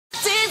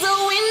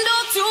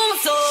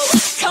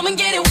come and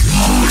get it.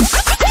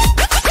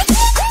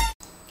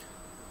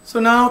 So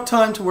now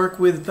time to work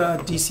with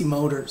DC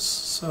motors.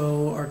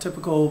 So our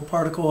typical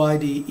particle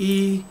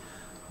IDE,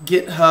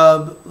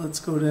 GitHub,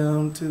 let's go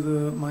down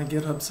to my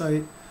GitHub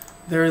site.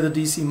 There are the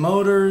DC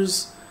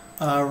motors.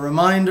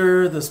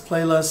 Reminder, this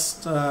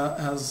playlist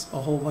has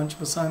a whole bunch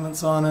of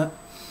assignments on it.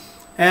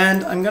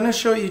 And I'm going to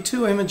show you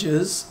two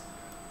images.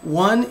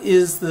 One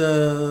is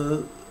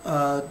the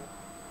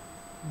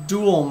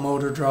dual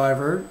motor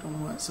driver. I don't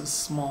know why it says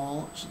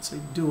small, it should say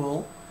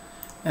dual.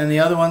 And the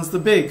other one's the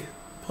big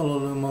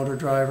Pololu motor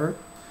driver.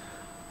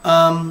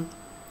 I'm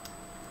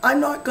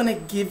not going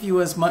to give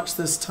you as much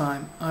this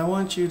time. I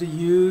want you to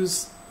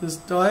use this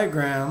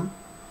diagram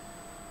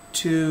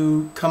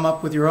to come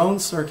up with your own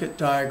circuit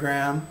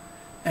diagram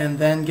and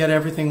then get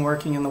everything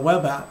working in the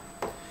web app.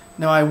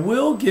 Now I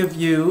will give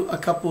you a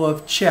couple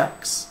of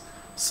checks.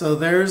 So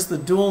there's the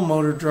dual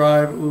motor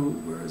drive. Ooh,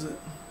 where is it?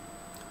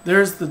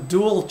 There's the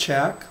dual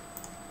check,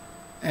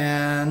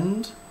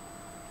 and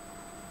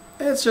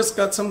it's just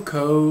got some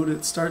code.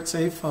 It starts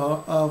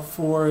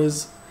A4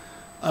 is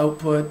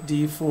output,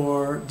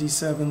 D4,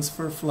 D7's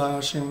for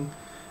flashing,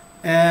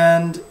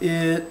 and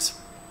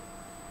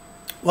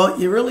well,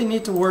 you really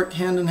need to work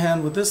hand in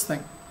hand with this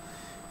thing.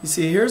 You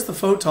see, here's the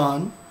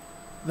Photon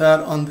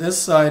that on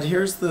this side,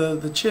 here's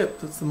the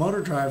chip, that's the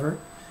motor driver,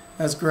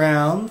 has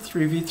ground,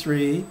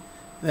 3v3,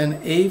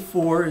 then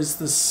A4 is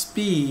the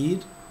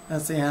speed,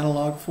 that's the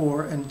analog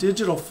 4, and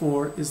digital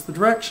 4 is the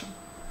direction.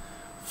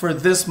 For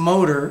this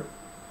motor,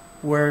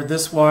 where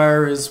this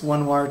wire is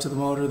one wire to the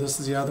motor, this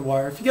is the other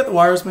wire. If you get the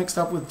wires mixed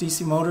up with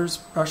DC motors,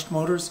 brushed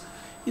motors,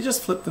 you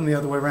just flip them the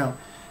other way around.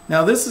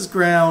 Now this is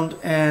ground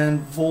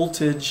and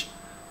voltage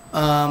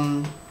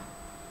for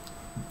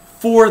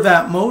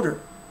that motor.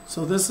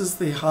 So this is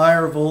the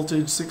higher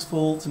voltage, 6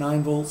 volts,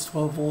 9 volts,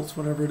 12 volts,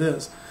 whatever it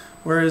is.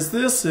 Whereas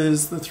this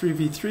is the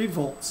 3v3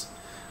 volts.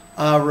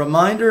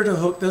 Reminder to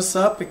hook this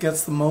up, it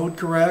gets the mode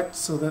correct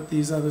so that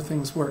these other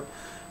things work.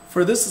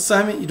 For this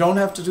assignment you don't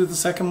have to do the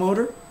second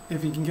motor.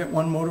 If you can get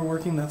one motor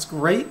working, that's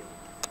great.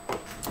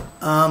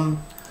 And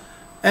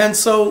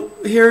so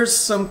here's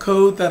some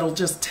code that'll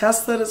just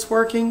test that it's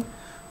working,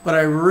 but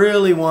I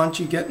really want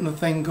you getting the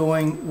thing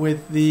going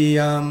with the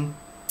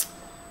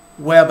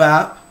web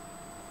app,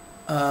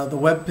 the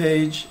web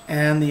page,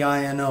 and the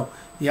INO.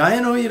 The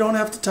INO you don't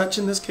have to touch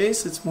in this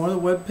case, it's more the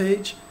web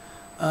page,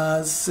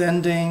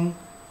 sending,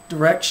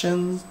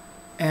 directions,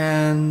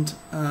 and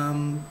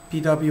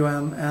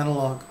PWM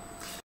analog.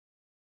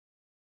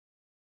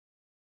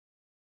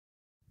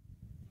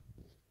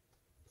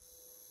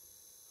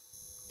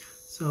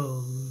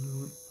 So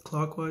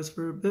clockwise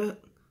for a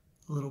bit,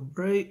 a little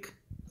break,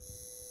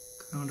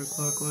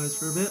 counterclockwise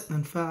for a bit, and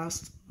then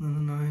fast,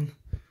 and then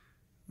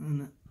a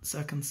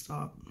 9-second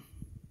stop.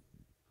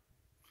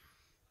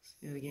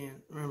 See it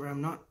again. Remember,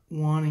 I'm not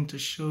wanting to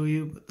show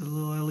you, but the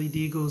little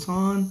LED goes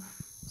on,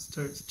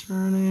 starts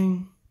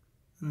turning,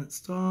 and it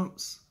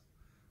stops,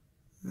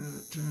 and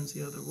it turns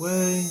the other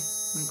way,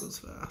 and it goes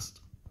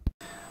fast.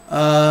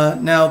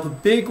 Now the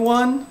big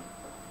one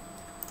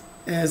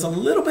is a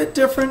little bit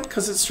different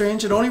because it's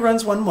strange. It only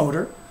runs one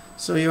motor.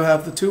 So you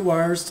have the two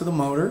wires to the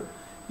motor.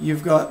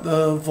 You've got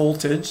the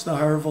voltage, the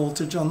higher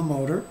voltage on the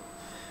motor.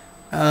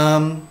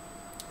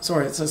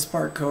 Sorry, it says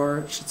spark core.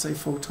 It should say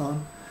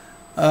Photon.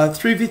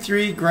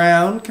 3v3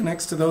 ground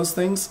connects to those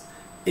things.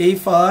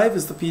 A5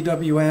 is the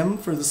PWM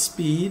for the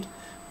speed.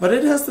 But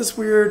it has this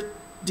weird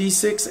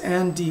D6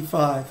 and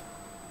D5.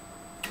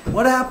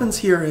 What happens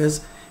here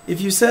is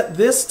if you set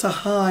this to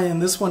high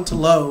and this one to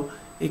low,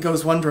 it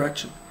goes one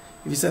direction.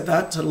 If you set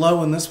that to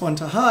low and this one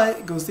to high,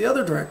 it goes the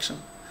other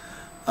direction.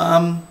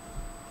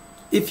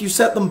 If you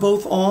set them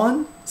both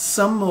on,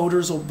 some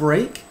motors will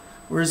break,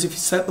 whereas if you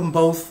set them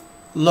both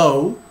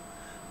low,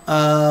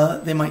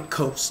 they might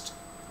coast.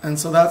 And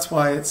so that's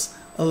why it's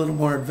a little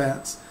more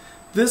advanced.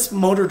 This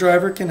motor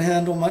driver can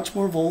handle much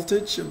more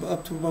voltage,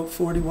 up to about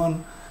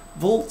 41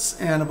 volts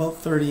and about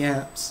 30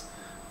 amps.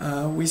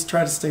 We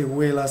try to stay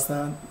way less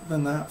than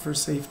that for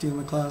safety in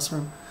the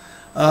classroom.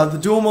 The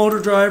dual motor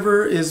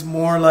driver is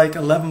more like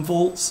 11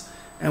 volts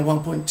and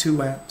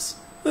 1.2 amps.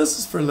 This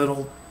is for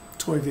little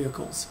toy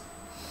vehicles.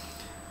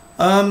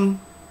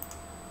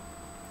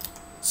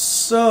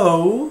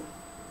 So,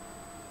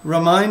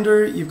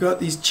 reminder, you've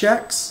got these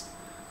checks.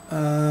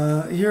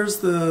 Here's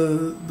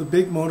the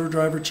big motor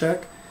driver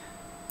check.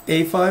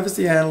 A5 is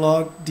the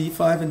analog,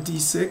 D5 and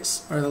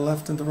D6 are the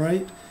left and the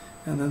right,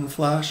 and then the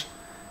flash.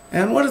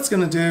 And what it's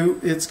going to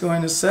do, it's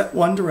going to set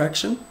one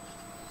direction,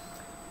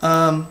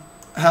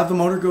 have the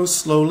motor go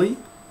slowly,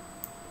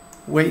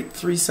 wait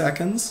 3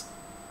 seconds,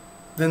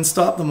 then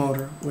stop the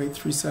motor, wait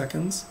 3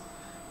 seconds,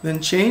 then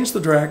change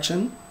the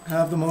direction,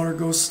 have the motor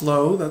go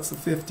slow, that's the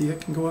 50, it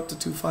can go up to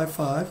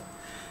 255,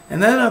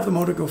 and then have the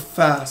motor go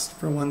fast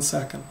for 1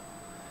 second,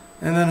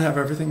 and then have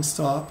everything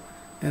stop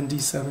and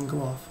D7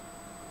 go off.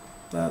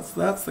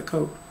 That's the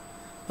code.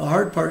 The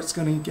hard part's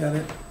going to get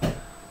it,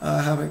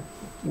 have it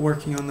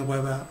working on the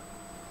web app.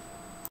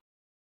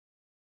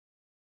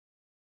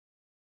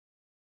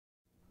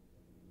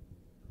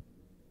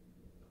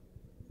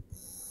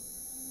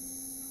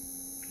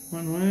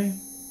 one way,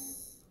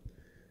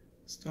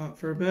 stop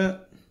for a bit,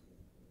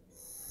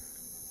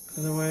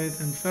 other way,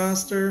 then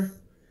faster,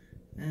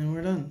 and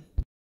we're done.